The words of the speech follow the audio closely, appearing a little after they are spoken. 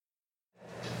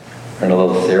in a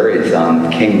little series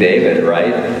on King David,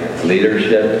 right?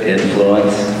 Leadership,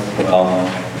 influence. Well,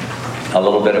 a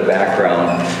little bit of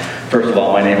background. First of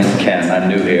all, my name is Ken. I'm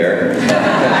new here. Been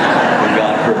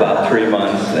gone for about 3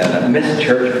 months, and I missed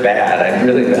church bad.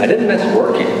 I didn't miss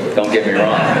working. Don't get me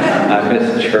wrong. I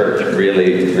missed church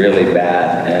really, really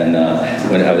bad.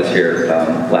 And when I was here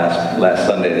last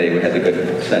Sunday, they had the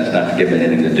good sense not to give me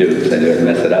anything to do because I knew I'd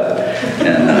mess it up.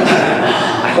 And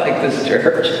I like this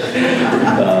church.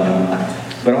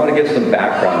 But I want to give some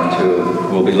background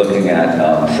to. We'll be looking at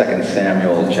 2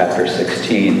 Samuel chapter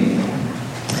 16.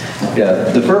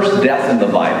 The first death in the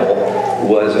Bible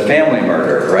was a family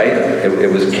murder, right?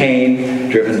 It was Cain,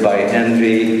 driven by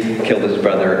envy, killed his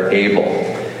brother Abel.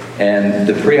 And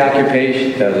the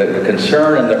preoccupation, the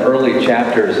concern in the early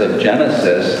chapters of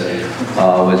Genesis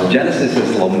was Genesis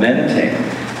is lamenting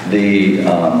the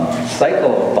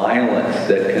cycle of violence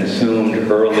that consumed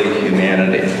early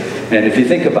humanity. And if you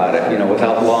think about it,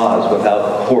 without laws,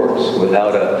 without courts,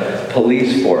 without a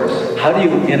police force, how do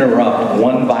you interrupt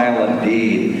one violent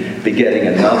deed begetting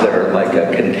another like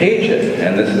a contagion?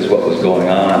 And this is what was going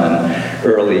on in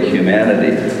early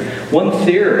humanity. One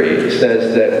theory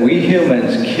says that we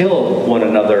humans kill one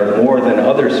another more than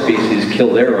other species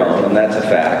kill their own, and that's a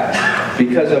fact,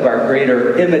 because of our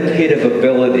greater imitative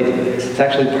ability. It's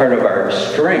actually part of our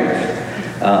strength.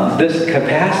 This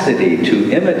capacity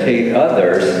to imitate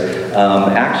others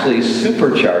actually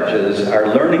supercharges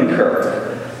our learning curve.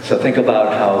 So think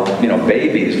about how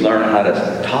babies learn how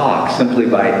to talk simply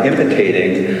by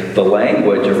imitating the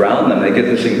language around them. They get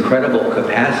this incredible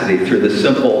capacity through the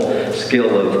simple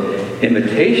skill of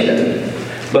imitation.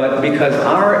 But because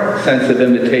our sense of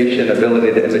imitation,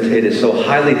 ability to imitate, is so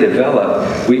highly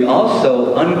developed, we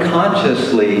also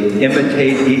unconsciously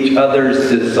imitate each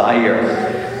other's desire.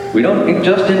 We don't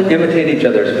just imitate each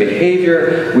other's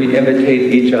behavior, we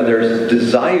imitate each other's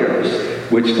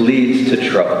desires, which leads to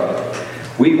trouble.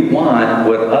 We want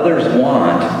what others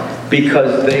want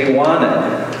because they want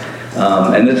it.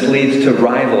 And this leads to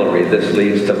rivalry. This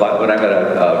leads to, when I'm at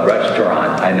a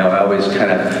restaurant, I always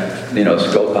kind of,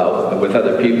 scope out with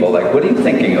other people, like, what are you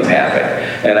thinking of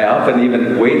having? And I often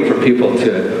even wait for people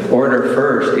to order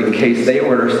first in case they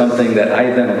order something that I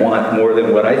then want more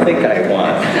than what I think I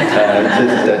want. It's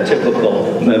just a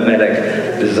typical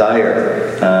mimetic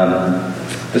desire.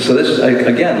 So this,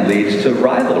 again, leads to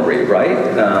rivalry, right?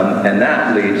 And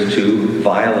that leads to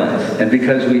violence. And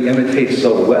because we imitate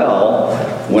so well,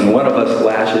 when one of us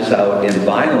lashes out in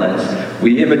violence,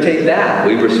 we imitate that.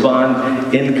 We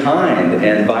respond in kind,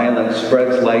 and violence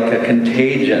spreads like a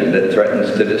contagion that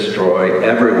threatens to destroy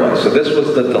everyone. So this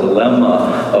was the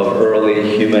dilemma of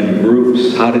early human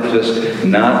groups, how to just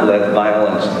not let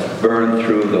violence burn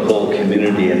through the whole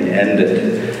community and end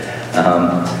it.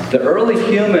 The early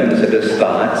humans, it is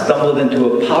thought, stumbled into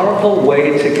a powerful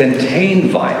way to contain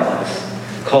violence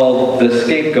called the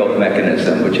scapegoat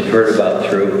mechanism, which you've heard about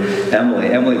through Emily.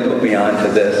 Emily put me on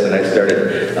to this, and I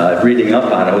started reading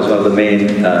up on it. It was one of the main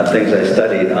things I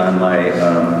studied on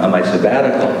my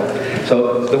sabbatical.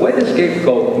 So the way the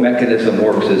scapegoat mechanism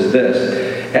works is this.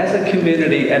 As a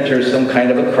community enters some kind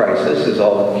of a crisis, as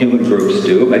all human groups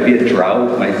do, it might be a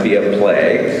drought, it might be a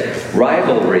plague,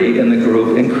 rivalry in the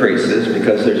group increases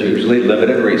because there's usually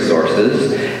limited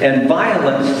resources, and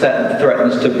violence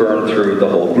threatens to burn through the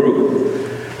whole group.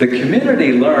 The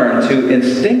community learned to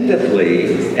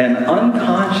instinctively and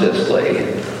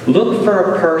unconsciously look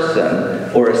for a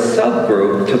person or a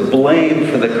subgroup to blame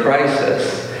for the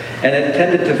crisis. And it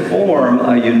tended to form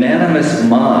a unanimous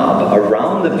mob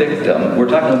around the victim. We're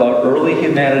talking about early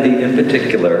humanity in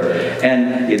particular,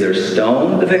 and either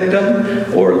stone the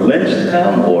victim, or lynch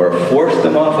them, or force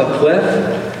them off a cliff.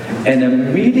 And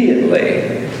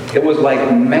immediately, it was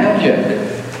like magic.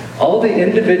 All the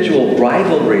individual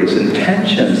rivalries and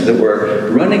tensions that were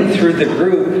running through the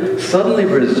group suddenly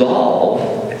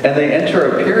resolve, and they enter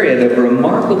a period of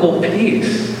remarkable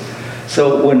peace.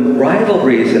 So when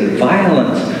rivalries and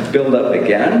violence build up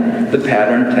again, the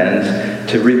pattern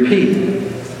tends to repeat.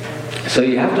 So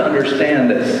you have to understand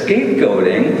that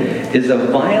scapegoating is a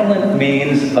violent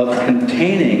means of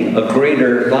containing a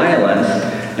greater violence,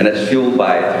 and it's fueled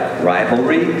by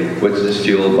rivalry, which is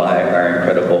fueled by our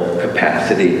incredible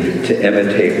capacity to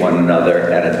imitate one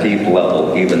another at a deep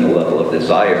level, even the level of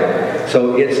desire.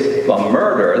 So it's a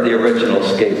murder, the original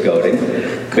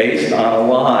scapegoating, based on a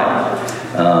lie.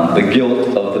 The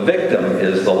guilt of the victim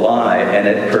is the lie, and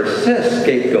it persists,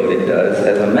 scapegoating does,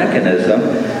 as a mechanism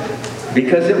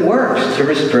because it works to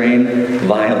restrain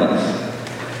violence.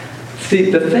 See,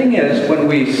 the thing is, when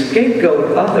we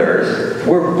scapegoat others,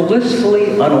 we're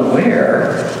blissfully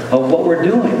unaware of what we're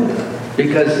doing.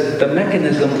 because the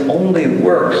mechanism only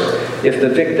works if the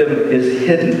victim is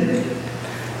hidden.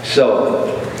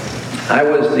 So, I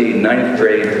was the 9th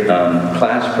grade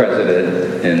class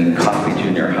president in Coffey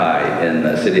Junior High in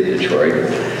the city of Detroit.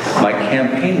 My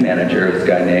campaign manager was a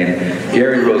guy named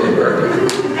Gary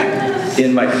Rosenberg.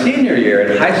 In my senior year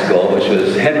in high school, which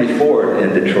was Henry Ford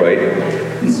in Detroit,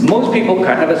 most people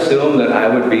kind of assumed that I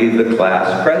would be the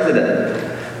class president.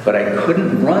 But I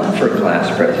couldn't run for class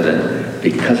president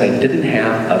because I didn't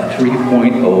have a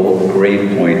 3.0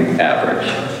 grade point average.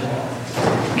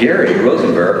 Gary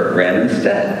Rosenberg ran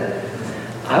instead.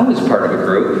 I was part of a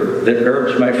group that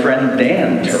urged my friend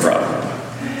Dan to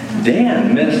run.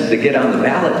 Dan missed the get on the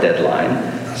ballot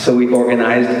deadline, so we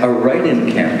organized a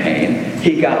write-in campaign.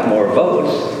 He got more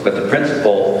votes, but the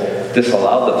principal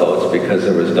disallowed the votes because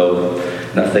there was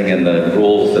nothing in the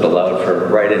rules that allowed for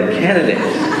write-in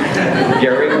candidates.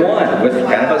 Gary won with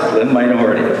kind of a slim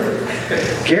minority.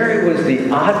 Gary was the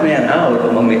odd man out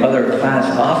among the other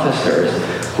class officers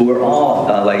who were all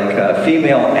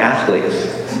female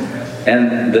athletes.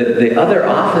 And the other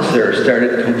officers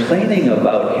started complaining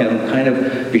about him kind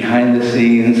of behind the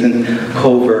scenes and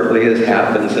covertly, as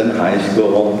happens in high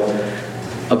school.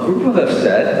 A group of us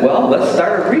said, well, let's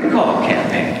start a recall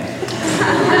campaign.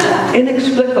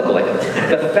 Inexplicably,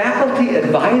 the faculty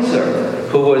advisor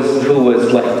who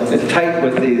was like tight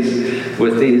with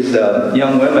these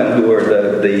young women who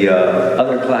were the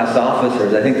other class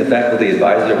officers. I think the faculty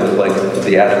advisor was like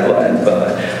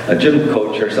a gym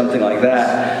coach or something like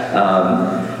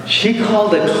that. She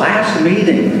called a class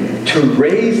meeting to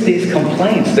raise these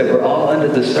complaints that were all under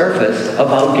the surface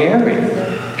about Gary.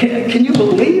 Can you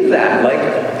believe that?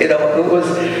 It was.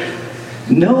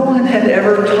 No one had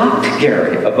ever talked to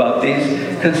Gary about these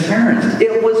concerns.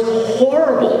 It was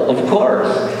horrible, of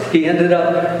course. He ended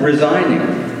up resigning.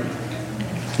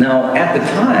 Now, at the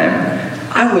time,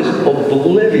 I was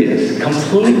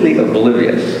completely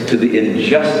oblivious to the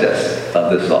injustice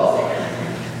of this all.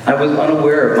 I was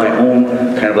unaware of my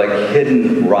own kind of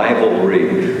hidden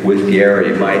rivalry with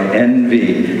Gary, my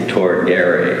envy toward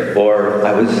Gary, or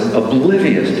I was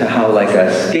oblivious to how a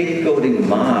scapegoating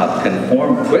mob can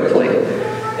form quickly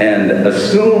and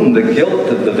assume the guilt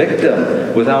of the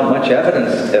victim without much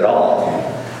evidence at all.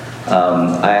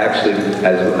 I actually,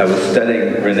 as I was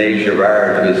studying Rene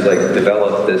Girard, who's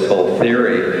developed this whole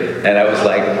theory, and I was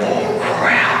like, oh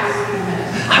crap.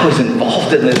 I was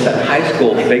involved in this at high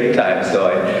school big time, so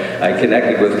I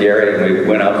connected with Gary and we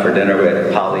went out for dinner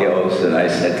at Polio's, and I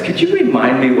said, could you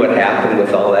remind me what happened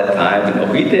with all that time?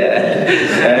 And he did.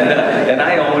 And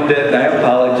I owned it, and I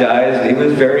apologized. He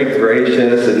was very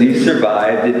gracious, and he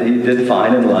survived. He did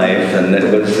fine in life, and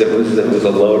it was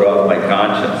a load off my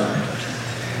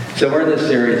conscience. So we're in this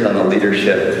series on the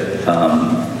leadership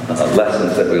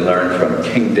lessons that we learned from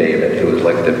King David, who was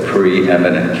the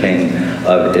preeminent king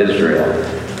of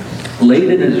Israel.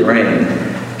 Late in his reign,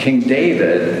 King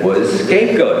David was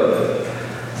scapegoated.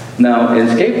 Now, in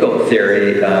scapegoat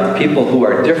theory, people who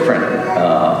are different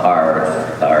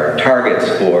are targets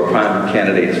for prime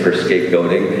candidates for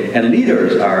scapegoating, and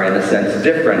leaders are, in a sense,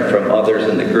 different from others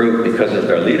in the group because of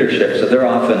their leadership. So they're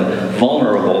often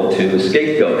vulnerable to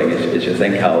scapegoating. As you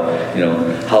think how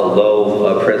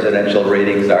low presidential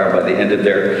ratings are by the end of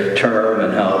their term,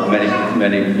 and how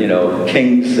many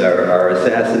kings are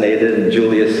assassinated, and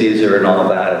Julius Caesar and all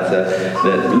that.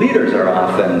 The leaders are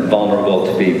often vulnerable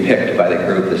to be picked by the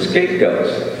group as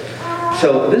scapegoats.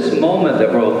 So this moment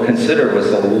that we'll consider was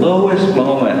the lowest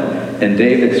moment in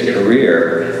David's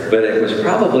career, but it was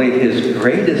probably his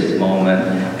greatest moment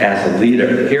as a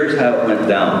leader. Here's how it went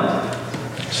down.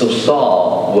 So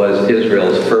Saul was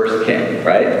Israel's first king,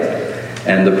 right?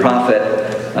 And the prophet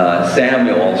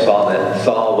Samuel saw that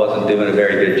Saul wasn't doing a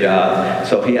very good job,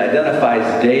 so he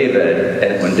identifies David,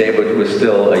 and when David was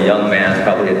still a young man,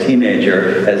 probably a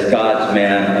teenager, as God's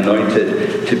man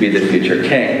anointed to be the future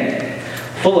king.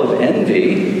 Full of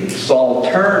envy, Saul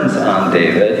turns on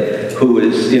David, who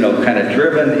is, kind of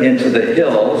driven into the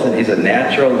hills, and he's a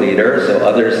natural leader, so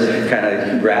others kind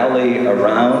of rally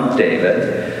around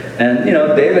David. And,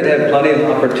 David had plenty of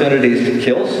opportunities to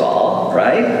kill Saul,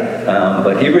 right?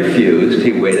 But he refused.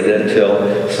 He waited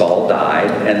until Saul died,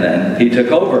 and then he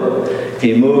took over.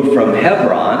 He moved from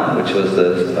Hebron, which was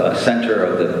the center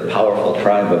of the powerful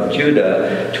tribe of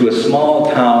Judah, to a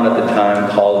small town at the time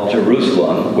called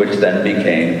Jerusalem, which then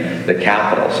became the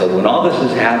capital. So when all this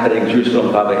is happening,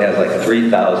 Jerusalem probably has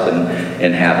 3,000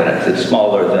 inhabitants. It's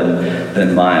smaller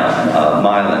than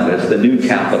Milan. It's the new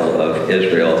capital of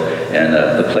Israel, and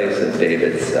the place of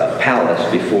David's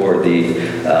palace before the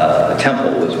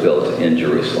temple was built in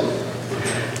Jerusalem.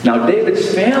 Now,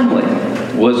 David's family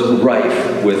was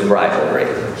rife with rivalry.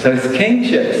 So his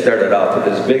kingship started off with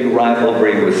this big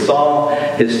rivalry with Saul.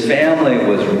 His family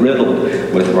was riddled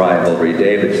with rivalry,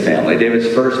 David's family.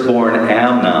 David's firstborn,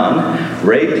 Amnon,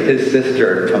 raped his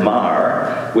sister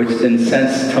Tamar, which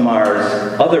incensed Tamar's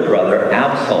other brother,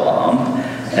 Absalom,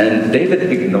 and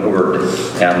David ignored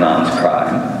Amnon's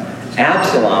crime.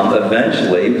 Absalom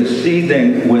eventually,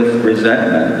 seething with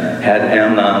resentment, had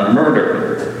Amnon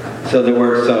murdered. So there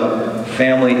were some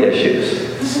family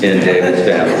issues in David's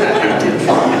family.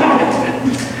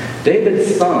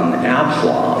 David's son,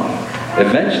 Absalom,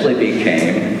 eventually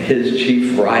became his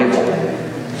chief rival.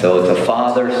 So it's a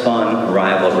father-son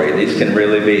rivalry. These can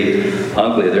really be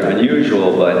ugly. They're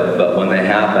unusual, but when they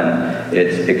happen,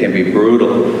 it can be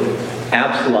brutal.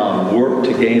 Absalom worked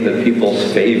to gain the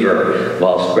people's favor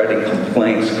while spreading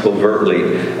complaints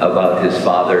covertly about his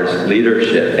father's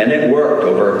leadership. And it worked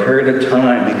over a period of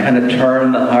time. He kind of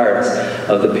turned the hearts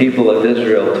of the people of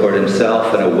Israel toward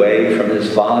himself and away from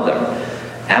his father.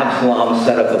 Absalom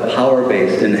set up a power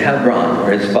base in Hebron,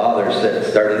 where his father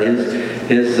started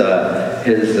his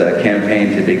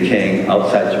campaign to be king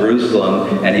outside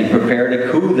Jerusalem, and he prepared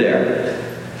a coup there.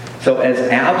 So as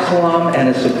Absalom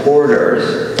and his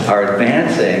supporters are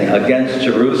advancing against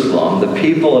Jerusalem, the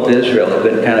people of Israel have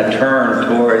been kind of turned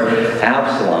toward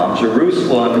Absalom.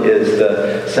 Jerusalem is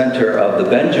the center of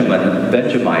the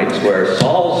Benjamites, where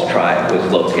Saul's tribe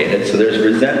was located. So there's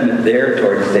resentment there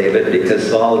towards David because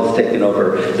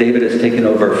David has taken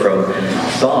over from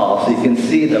Saul. So you can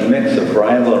see the mix of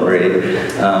rivalry.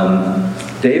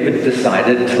 David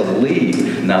decided to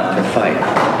leave, not to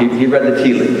fight. He read the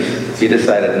tea leaves. He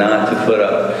decided not to put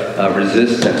up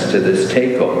resistance to this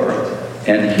takeover.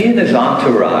 And he and his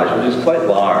entourage, which is quite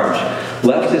large,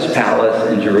 left his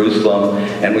palace in Jerusalem,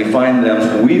 and we find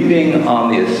them weeping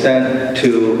on the ascent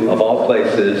to, of all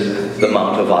places, the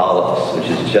Mount of Olives, which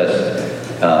is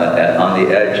just on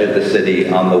the edge of the city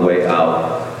on the way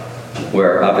out,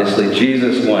 where obviously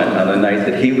Jesus went on the night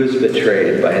that he was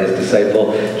betrayed by his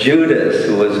disciple Judas,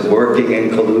 who was working in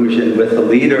collusion with the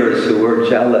leaders who were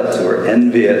jealous, who were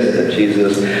envious of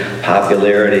Jesus'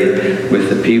 popularity with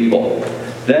the people.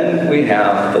 Then we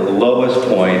have the lowest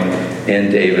point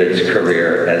in David's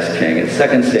career as king. It's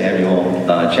 2 Samuel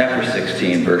chapter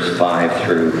 16, verse 5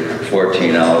 through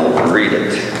 14. I'll read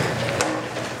it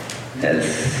as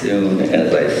soon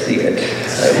as I see it.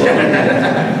 I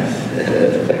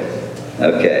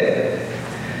will. Okay.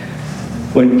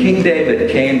 When King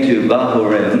David came to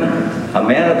Bahurim, a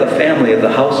man of the family of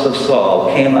the house of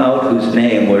Saul came out whose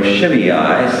name was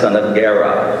Shimei, son of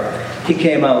Gera. He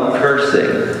came out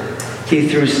cursing. He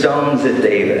threw stones at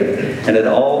David and at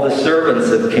all the servants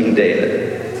of King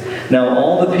David. Now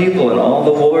all the people and all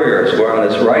the warriors were on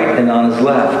his right and on his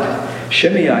left.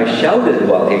 Shimei shouted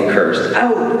while he cursed,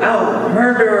 "Out, out,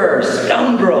 murderer,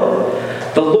 scoundrel!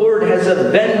 The Lord has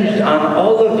avenged on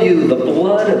all of you the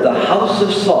blood of the house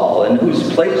of Saul, in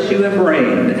whose place you have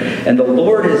reigned, and the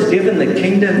Lord has given the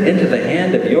kingdom into the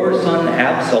hand of your son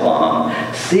Absalom.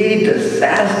 See,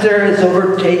 disaster has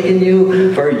overtaken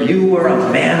you, for you were a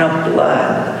man of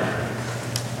blood."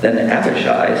 Then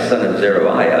Abishai, son of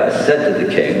Zeruiah, said to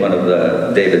the king, one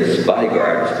of David's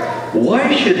bodyguards,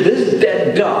 "Why should this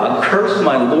dead dog curse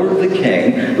my lord the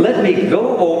king? Let me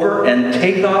go over and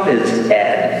take off his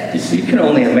head." You can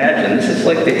only imagine. This is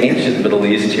like the ancient Middle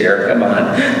East here. Come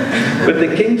on. But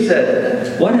the king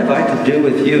said, "What have I to do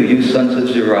with you, you sons of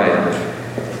Zeruiah?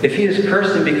 If he is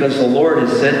cursing because the Lord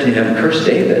has said to him, 'Curse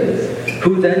David,'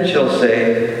 who then shall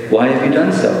say, 'Why have you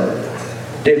done so?'"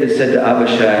 David said to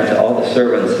Abishai and to all the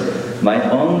servants, "My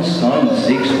own son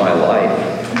seeks my life.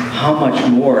 How much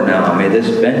more now may this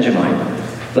Benjamite?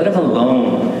 Let him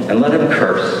alone and let him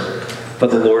curse, for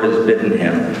the Lord has bidden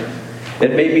him.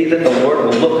 It may be that the Lord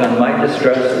will look on my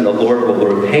distress, and the Lord will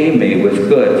repay me with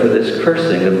good for this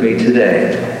cursing of me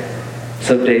today."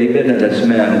 So David and his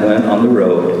men went on the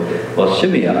road, while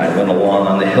Shimei went along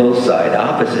on the hillside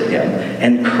opposite him,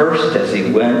 and cursed as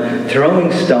he went,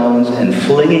 throwing stones and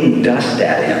flinging dust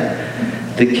at him.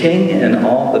 The king and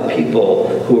all the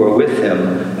people who were with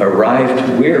him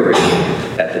arrived weary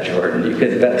at the Jordan. You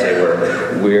can bet they were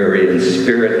weary in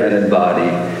spirit and in body,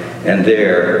 and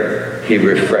there he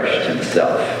refreshed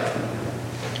himself.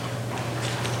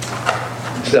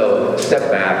 So,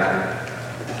 step back.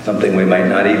 Something we might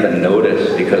not even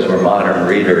notice because we're modern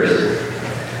readers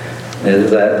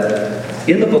is that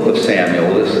in the book of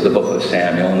Samuel, this is the book of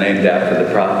Samuel, named after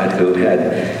the prophet who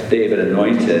had David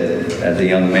anointed as a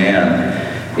young man.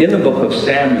 In the book of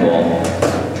Samuel,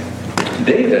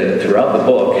 David, throughout the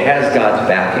book has God's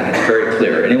backing. It's very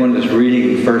clear. Anyone who's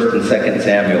reading 1st and 2nd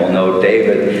Samuel will know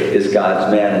David is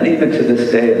God's man. And even to this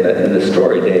day in the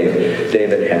story,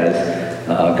 David has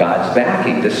God's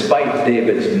backing, despite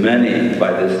David's many,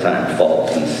 by this time,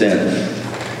 faults and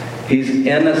sins. He's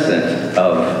innocent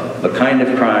of the kind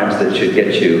of crimes that should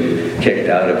get you kicked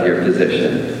out of your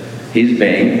position. He's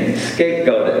being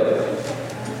scapegoated.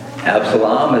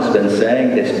 Absalom has been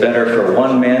saying it's better for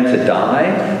one man to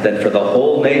die than for the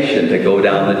whole nation to go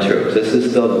down the tubes. This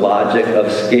is the logic of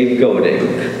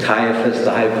scapegoating. Caiaphas,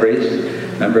 the high priest,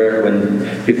 remember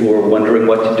when people were wondering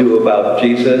what to do about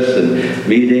Jesus and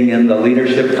meeting in the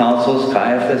leadership councils?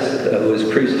 Caiaphas, who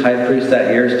was high priest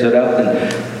that year, stood up and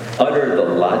uttered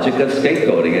the logic of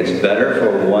scapegoating. It's better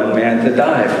for one man to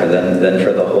die than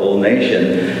for the whole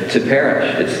nation to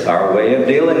perish. It's our way of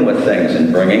dealing with things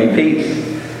and bringing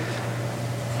peace.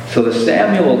 So the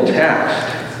Samuel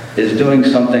text is doing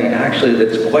something actually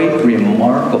that's quite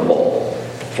remarkable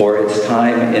for its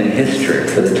time in history,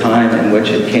 for the time in which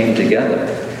it came together.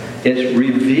 It's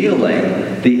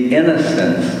revealing the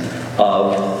innocence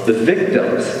of the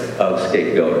victims of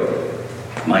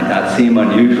scapegoating. Might not seem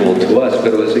unusual to us,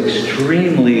 but it was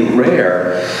extremely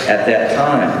rare at that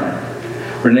time.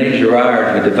 René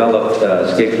Girard, who developed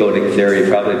scapegoating theory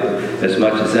probably as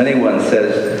much as anyone,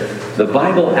 says the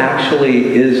Bible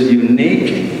actually is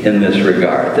unique in this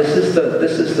regard. This is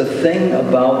the thing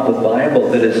about the Bible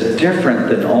that is different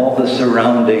than all the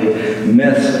surrounding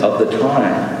myths of the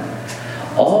time.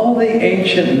 All the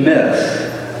ancient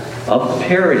myths of the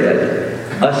period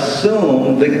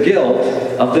assume the guilt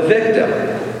of the victim,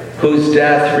 whose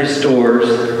death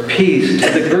restores peace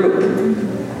to the group.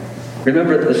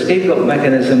 Remember, the scapegoat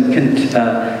mechanism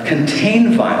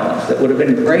contained violence that would have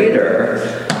been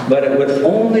greater, but it would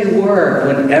only work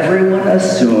when everyone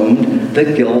assumed the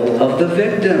guilt of the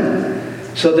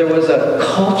victim. So there was a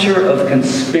culture of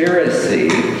conspiracy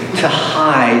to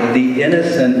hide the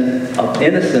innocence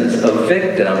of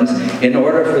victims in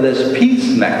order for this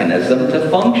peace mechanism to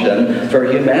function, for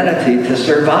humanity to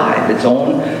survive its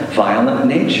own violent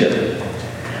nature.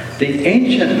 The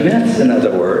ancient myths, in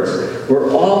other words, were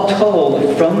all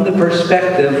told from the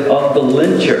perspective of the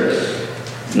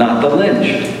lynchers, not the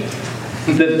lynched.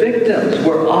 The victims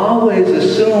were always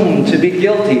assumed to be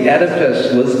guilty.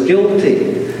 Oedipus was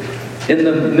guilty. In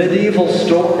the medieval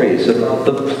stories about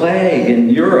the plague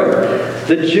in Europe,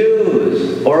 the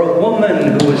Jews, or a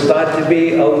woman who was thought to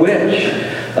be a witch,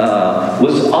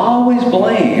 was always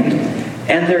blamed,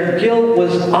 and their guilt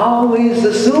was always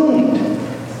assumed.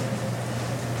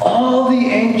 All the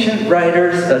ancient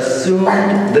writers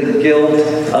assumed the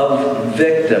guilt of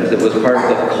victims. It was part of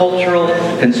the cultural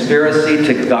conspiracy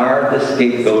to guard the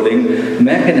scapegoating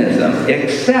mechanism,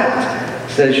 except,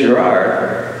 says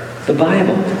Girard, the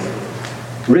Bible,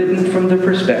 written from the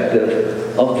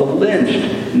perspective of the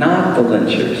lynched, not the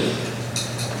lynchers.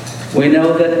 We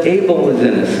know that Abel was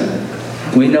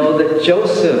innocent. We know that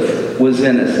Joseph was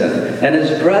innocent, and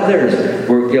his brothers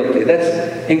were guilty.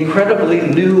 That's incredibly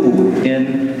new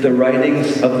in the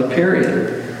writings of the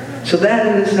period. So that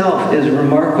in itself is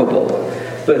remarkable.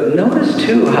 But notice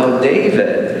too how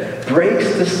David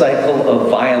breaks the cycle of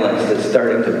violence that's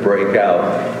starting to break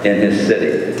out in his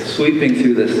city, sweeping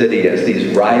through the city as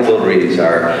these rivalries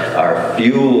are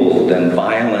fueled and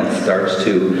violence starts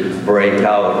to break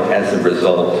out as a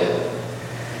result.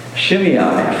 Shimei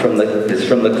is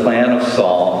from the clan of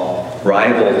Saul,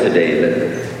 rival to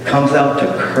David, comes out to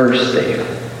curse David.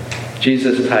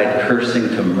 Jesus tied cursing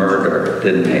to murder,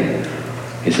 didn't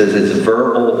he? He says it's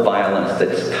verbal violence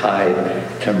that's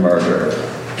tied to murder.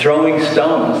 Throwing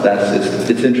stones,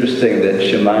 it's interesting that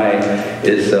Shimei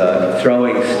is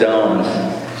throwing stones.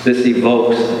 This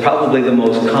evokes probably the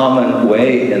most common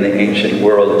way in the ancient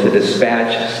world to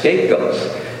dispatch scapegoats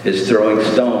is throwing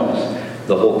stones.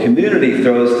 The whole community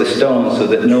throws the stones so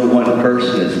that no one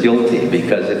person is guilty,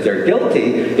 because if they're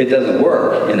guilty, it doesn't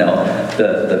work.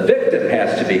 The victim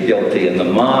has to be guilty and the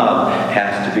mob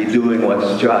has to be doing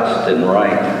what's just and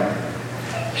right.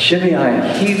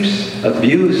 Shimei heaps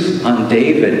abuse on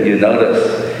David, you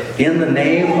notice, in the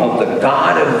name of the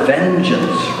God of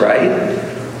vengeance, right?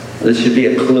 This should be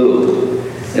a clue.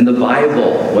 In the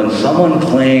Bible, when someone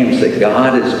claims that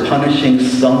God is punishing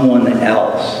someone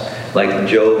else, like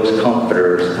Job's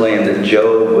comforters claim that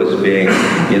Job was being,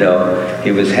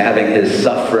 he was having his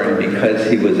suffering because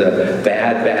he was a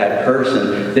bad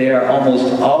person, they are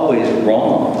almost always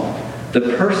wrong.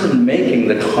 The person making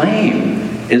the claim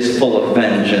is full of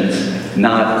vengeance,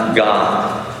 not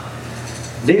God.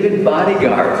 David's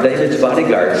bodyguard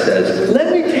says,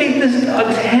 "Let me take this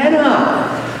dog's head off."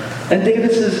 And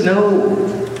David says, "No,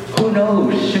 who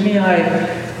knows? Shimei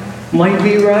might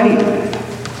be right.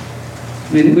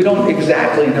 I mean, we don't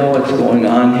exactly know what's going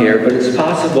on here, but it's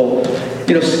possible.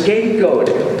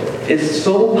 Scapegoating is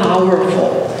so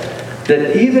powerful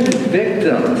that even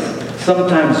victims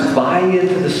sometimes buy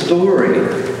into the story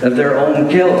of their own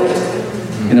guilt.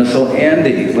 So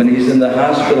Andy, when he's in the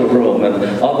hospital room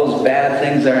and all those bad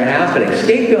things are happening,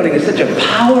 scapegoating is such a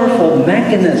powerful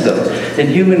mechanism in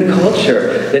human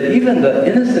culture that even the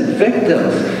innocent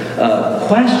victims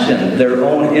question their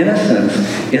own innocence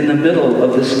in the middle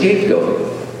of the scapegoat.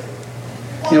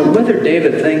 Whether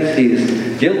David thinks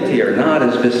he's guilty or not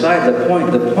is beside the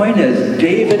point. The point is,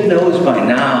 David knows by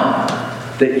now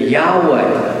that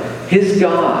Yahweh, his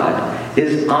God,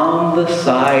 is on the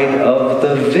side of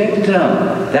the victim.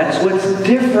 That's what's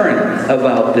different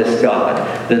about this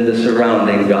God than the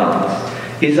surrounding gods.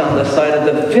 He's on the side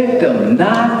of the victim,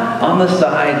 not on the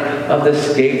side of the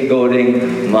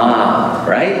scapegoating mob,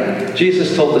 right?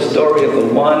 Jesus told the story of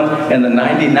the 1 and the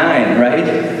 99,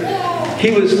 right?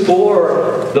 He was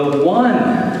for the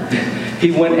one.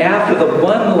 He went after the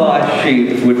one lost sheep,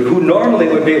 who normally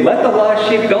would be, let the lost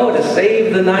sheep go to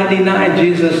save the 99.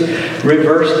 Jesus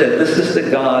reversed it. This is the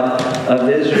God of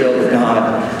Israel, the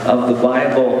God of the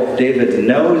Bible. David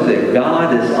knows it.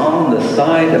 God is on the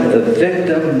side of the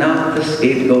victim, not the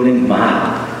scapegoating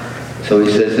mob. So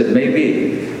he says, it may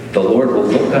be the Lord will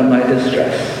look on my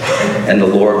distress, and the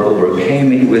Lord will repay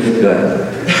me with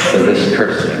good for this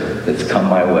cursing that's come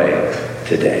my way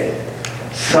today.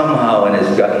 Somehow in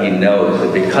his gut he knows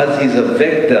that because he's a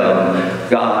victim,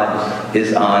 God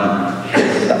is on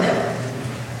his side.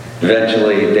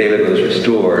 Eventually David was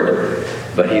restored,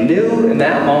 but he knew in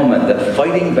that moment that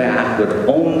fighting back would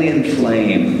only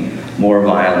inflame more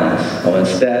violence. So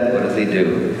instead, what does he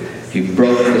do? He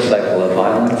broke the cycle of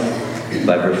violence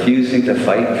by refusing to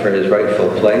fight for his rightful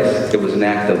place. It was an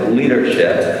act of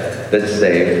leadership that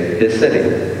saved his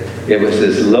city. It was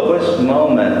his lowest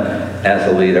moment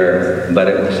as a leader, but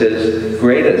it was his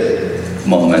greatest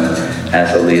moment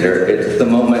as a leader. It's the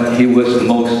moment he was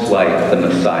most like the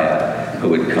Messiah who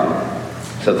would come.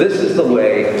 So this is the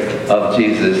way of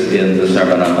Jesus in the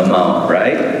Sermon on the Mount,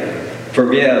 right?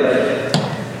 Forgive.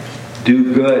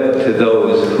 Do good to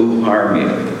those who harm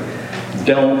you.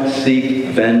 Don't seek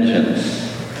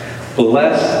vengeance.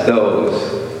 Bless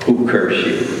those who curse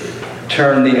you.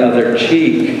 Turn the other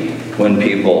cheek when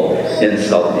people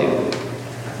insult you.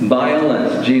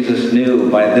 Violence, Jesus knew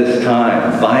by this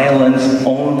time, violence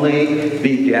only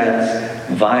begets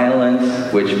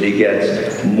violence, which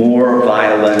begets more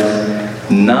violence.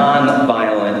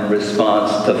 Non-violent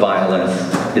response to violence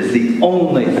is the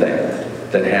only thing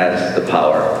that has the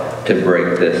power to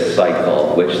break this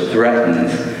cycle, which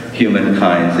threatens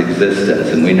humankind's existence.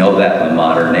 And we know that in the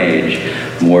modern age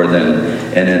more than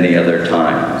in any other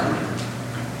time.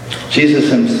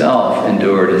 Jesus himself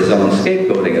endured his own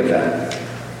scapegoating event,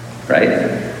 right?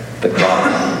 The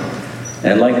cross.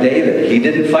 And like David, he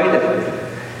didn't fight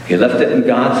it. He left it in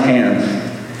God's hands.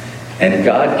 And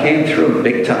God came through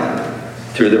big time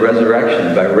through the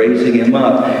resurrection by raising him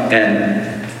up.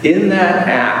 And in that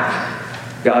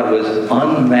act, God was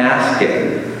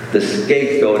unmasking the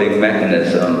scapegoating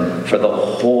mechanism for the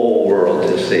whole world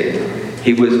to see.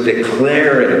 He was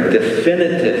declaring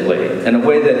definitively, in a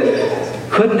way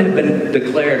that couldn't have been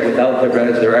declared without the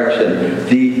resurrection,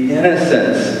 the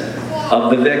innocence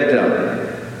of the victim.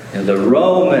 And the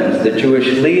Romans, the Jewish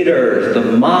leaders, the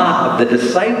mob, the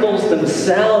disciples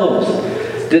themselves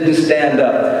didn't stand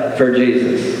up for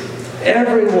Jesus.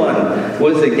 Everyone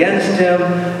was against him,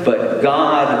 but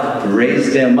God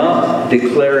raised him up,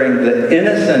 declaring the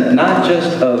innocent, not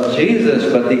just of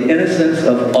Jesus, but the innocence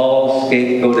of all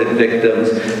scapegoated victims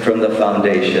from the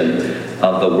foundation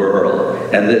of the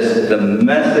world. And the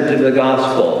message of the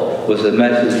gospel was a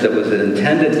message that was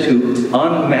intended to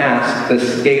unmask the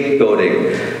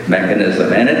scapegoating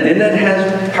mechanism. And it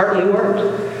has partly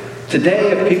worked.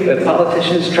 Today, if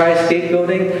politicians try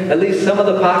scapegoating, at least some of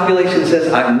the population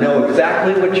says, I know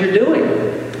exactly what you're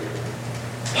doing.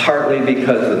 Partly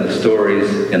because of the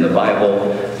stories in the Bible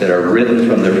that are written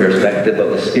from the perspective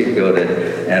of the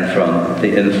scapegoated and from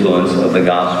the influence of the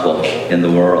gospel in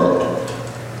the world.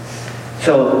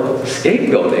 So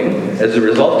scapegoating, as a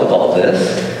result of all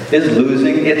this, is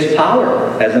losing its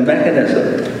power as a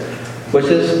mechanism, which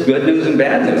is good news and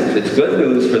bad news. It's good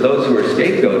news for those who are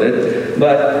scapegoated,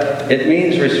 but it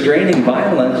means restraining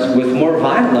violence with more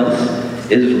violence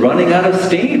is running out of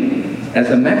steam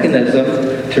as a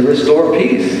mechanism to restore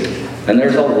peace. And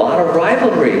there's a lot of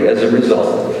rivalry as a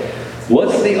result.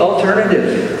 What's the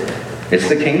alternative? It's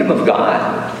the kingdom of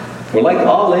God. We're like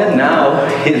all in now,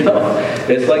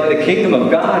 It's like the kingdom of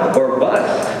God or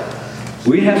bust.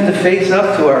 We have to face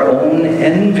up to our own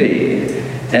envy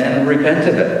and repent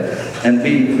of it and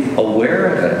be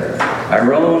aware of it.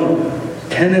 Our own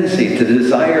tendency to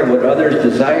desire what others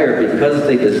desire because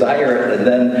they desire it, and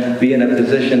then be in a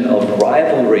position of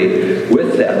rivalry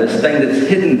with them. This thing that's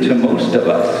hidden to most of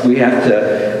us. We have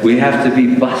to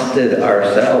be busted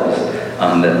ourselves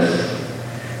on this.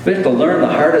 We have to learn the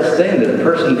hardest thing that a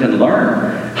person can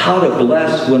learn: how to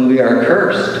bless when we are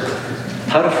cursed,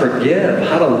 how to forgive,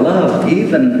 how to love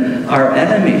even our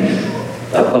enemies.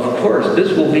 Of course,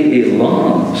 this will be a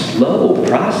long, slow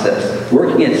process,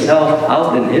 working itself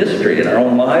out in history, in our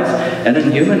own lives, and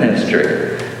in human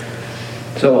history.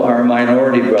 So our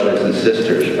minority brothers and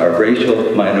sisters, our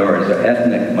racial minorities, our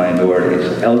ethnic minorities,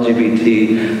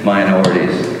 LGBT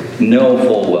minorities, know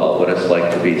full well what it's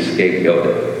like to be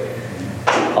scapegoated.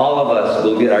 All of us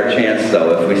will get our chance,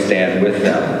 though, if we stand with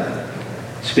them.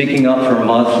 Speaking up for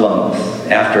Muslims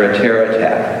after a terror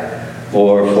attack,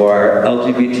 or for our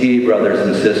LGBT brothers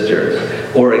and sisters,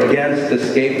 or against the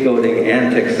scapegoating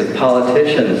antics of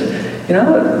politicians.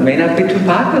 It may not be too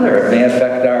popular. It may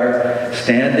affect our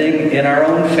standing in our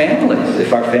own families,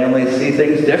 if our families see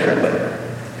things differently.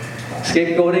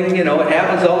 Scapegoating, it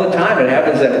happens all the time. It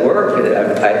happens at work.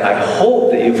 I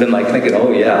hope that you've been thinking,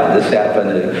 oh yeah, this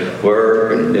happened at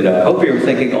work. And, I hope you were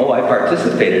thinking, oh, I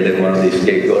participated in one of these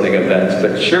scapegoating events.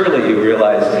 But surely you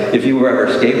realize, if you were ever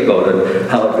scapegoated,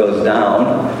 how it goes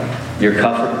down. Your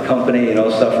company,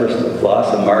 suffers the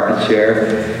loss of market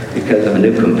share because of a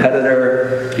new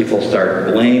competitor. People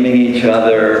start blaming each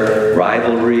other.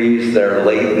 Rivalries that are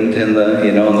latent in the,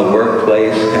 in the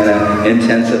workplace kind of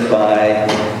intensify.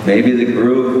 Maybe the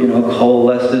group,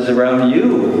 coalesces around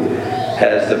you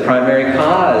as the primary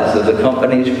cause of the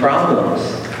company's problems.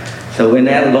 So in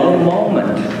that lone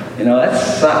moment, that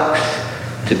sucks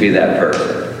to be that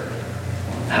person.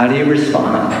 How do you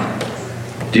respond?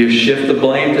 Do you shift the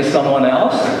blame to someone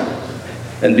else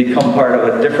and become part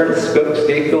of a different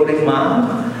scapegoating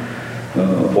mob?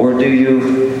 Or do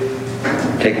you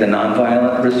take the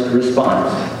nonviolent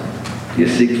response? Do you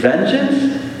seek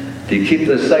vengeance? Do you keep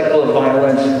the cycle of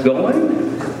violence going?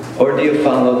 Or do you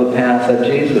follow the path of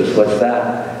Jesus? What's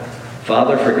that?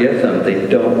 Father, forgive them. They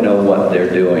don't know what they're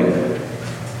doing.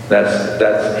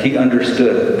 He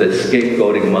understood that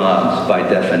scapegoating mobs, by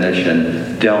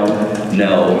definition, don't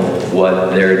know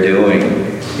what they're doing.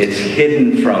 It's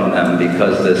hidden from them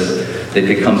because they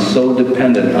become so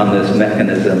dependent on this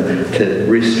mechanism to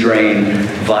restrain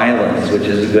violence, which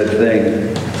is a good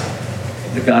thing.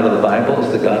 The God of the Bible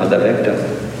is the God of the victim.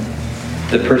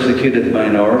 The persecuted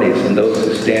minorities and those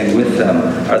who stand with them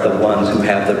are the ones who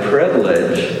have the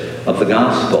privilege of the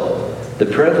gospel, the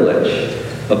privilege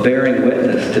of bearing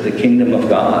witness to the kingdom of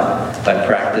God by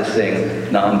practicing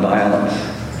nonviolence.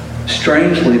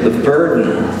 Strangely, the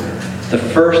burden, the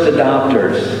first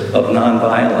adopters of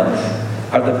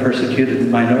nonviolence are the persecuted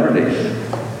minorities.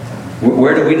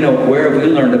 Where have we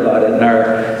learned about it in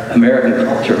our American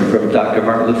culture? From Dr.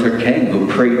 Martin Luther King, who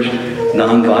preached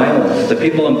nonviolence. The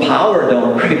people in power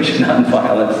don't preach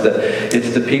nonviolence.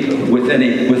 It's the people with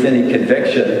any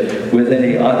conviction, with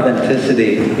any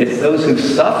authenticity. It's those who've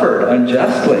suffered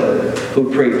unjustly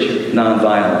who preach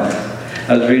nonviolence.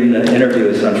 I was reading an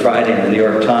interview on Friday in the New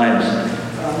York Times.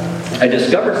 I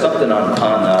discovered something on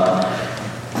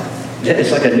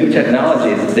it's like a new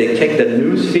technology. They take the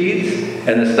news feeds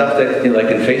and the stuff that,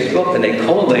 like in Facebook, and they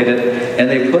collate it, and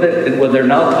they put it in what they're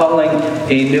now calling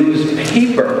a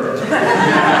newspaper.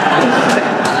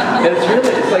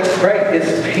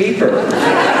 It's paper.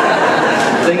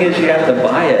 The thing is, you have to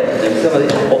buy it, and some of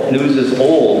the news is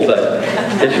old, but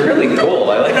it's really cool.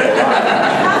 I like it a lot.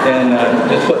 And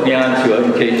just put me on to it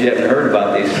in case you haven't heard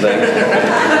about these things.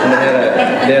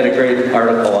 And they had a great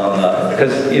article on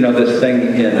because this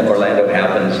thing in Orlando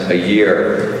happens almost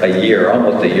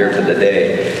a year to the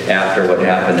day after what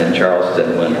happened in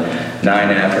Charleston, when 9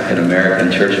 African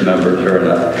American church members were in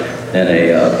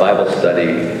a Bible study,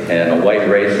 and a white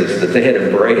racist that they had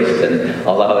embraced and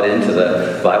allowed into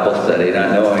the Bible study,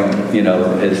 not knowing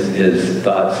his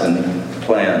thoughts and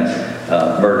plans,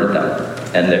 murdered them.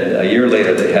 And a year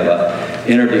later, they have an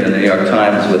interview in the New York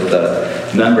Times with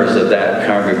the members of that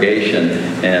congregation,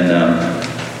 and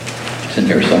it's in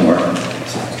here somewhere.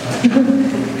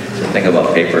 It's the thing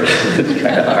about papers. It's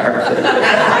kind of hard to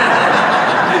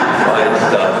find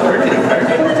stuff. We're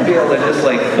supposed to be able to just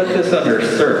put this under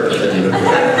search and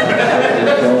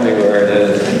just show me where it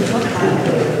is.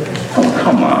 Oh,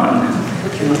 come on.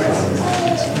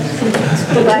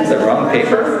 Is the wrong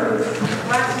paper?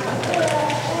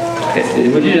 Okay,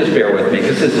 would you just bear with me,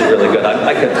 because this is really good.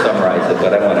 I could summarize it,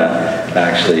 but I want to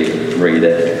actually read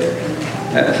it.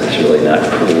 This is really not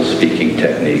cool speaking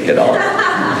technique at all.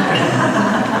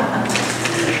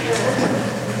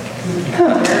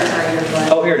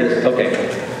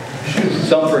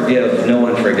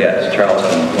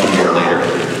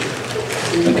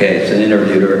 Okay, so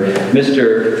interviewed her.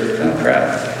 Oh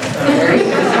crap.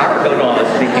 It's hard doing all this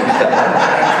speaking stuff.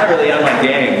 I'm not really on my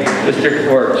game. Mr.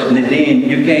 Court, Nadine,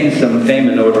 you gained some fame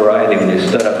and notoriety when you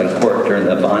stood up in court during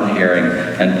the bond hearing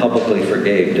and publicly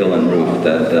forgave Dylan Roof,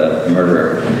 the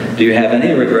murderer. Do you have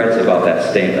any regrets about that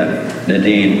statement?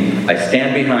 Nadine, I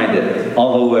stand behind it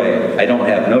all the way. I don't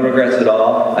have no regrets at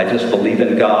all. I just believe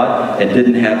in God and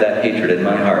didn't have that hatred in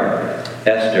my heart.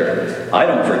 Esther, I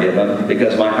don't forgive him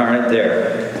because my heart ain't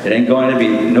there. It ain't going to be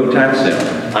no time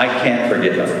soon. I can't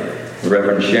forgive him.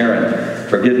 Reverend Sharon,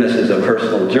 forgiveness is a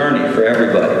personal journey for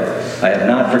everybody. I have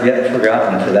not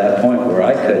forgotten to that point where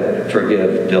I could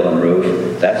forgive Dylan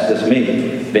Roof. That's just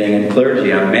me. Being in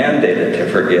clergy, I'm mandated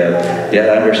to forgive. Yet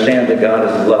I understand that God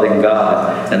is a loving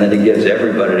God and that He gives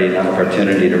everybody an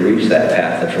opportunity to reach that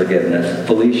path of forgiveness.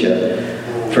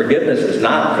 Felicia, forgiveness is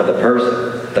not for the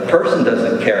person. The person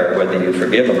doesn't care whether you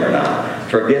forgive them or not.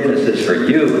 Forgiveness is for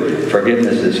you.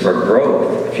 Forgiveness is for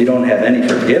growth. If you don't have any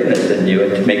forgiveness in you,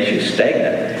 it makes you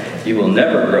stagnant. You will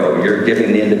never grow. You're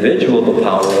giving the individual the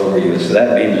power over you. So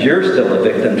that means you're still a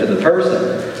victim to the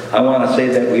person. I want to say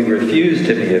that we refuse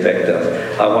to be a victim.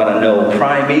 I want to know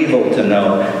primeval to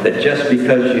know that just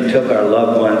because you took our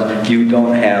loved ones, you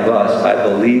don't have us. I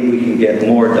believe we can get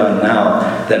more done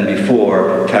now than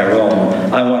before.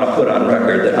 Tyrone, I want to put on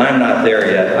record that I'm not there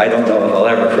yet. I don't know if I'll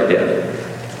ever forgive.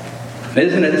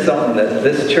 Isn't it something that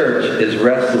this church is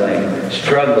wrestling,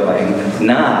 struggling,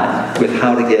 not with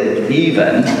how to get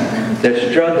even,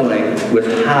 they're struggling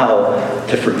with how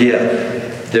to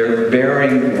forgive. They're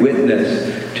bearing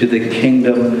witness to the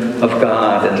kingdom of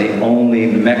God and the only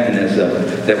mechanism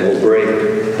that will break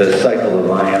the cycle of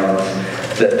violence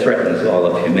that threatens all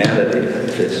of humanity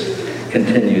if this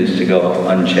continues to go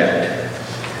unchecked.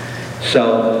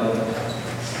 So,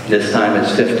 this time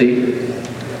it's 50.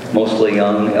 Mostly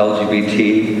young,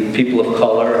 LGBT, people of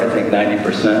color. I think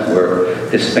 90% were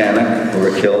Hispanic who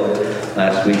were killed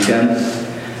last weekend.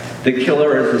 The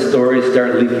killer, as the stories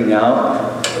start leaking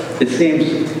out, it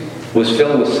seems was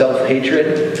filled with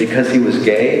self-hatred because he was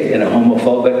gay in a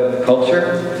homophobic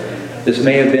culture. This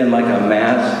may have been like a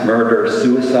mass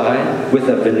murder-suicide with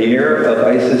a veneer of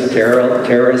ISIS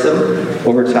terrorism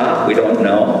over top. We don't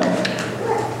know.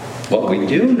 What we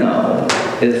do know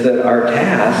is that our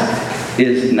task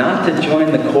is not to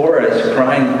join the chorus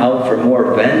crying out for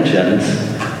more vengeance,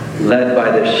 led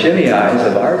by the Shimeis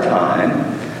of our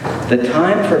time. The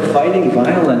time for fighting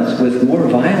violence with more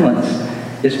violence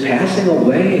is passing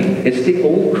away. It's the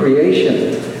old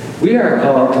creation. We are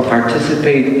called to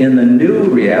participate in the new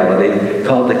reality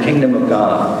called the kingdom of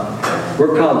God.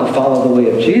 We're called to follow the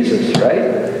way of Jesus,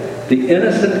 right? The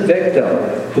innocent victim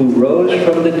who rose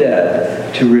from the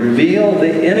dead to reveal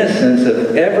the innocence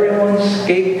of everyone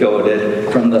scapegoated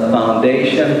from the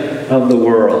foundation of the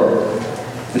world.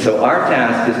 And so our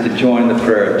task is to join the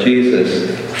prayer of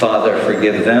Jesus, Father,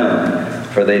 forgive them,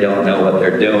 for they don't know what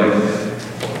they're doing.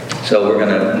 So we're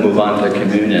going to move on to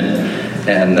communion.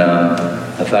 And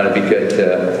I thought it'd be good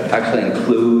to actually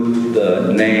include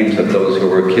the names of those who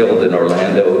were killed in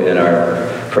Orlando in our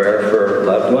prayer for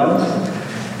loved ones.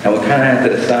 And we kind of have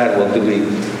to decide, well, do we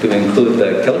include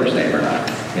the killer's name or not?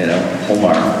 You know,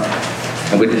 Omar.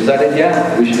 And we decided,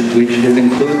 yeah, we should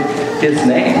include his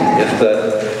name. If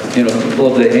the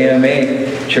people of the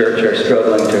AMA church are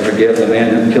struggling to forgive the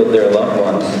man who killed their loved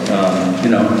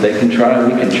ones, they can try,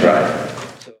 we can try.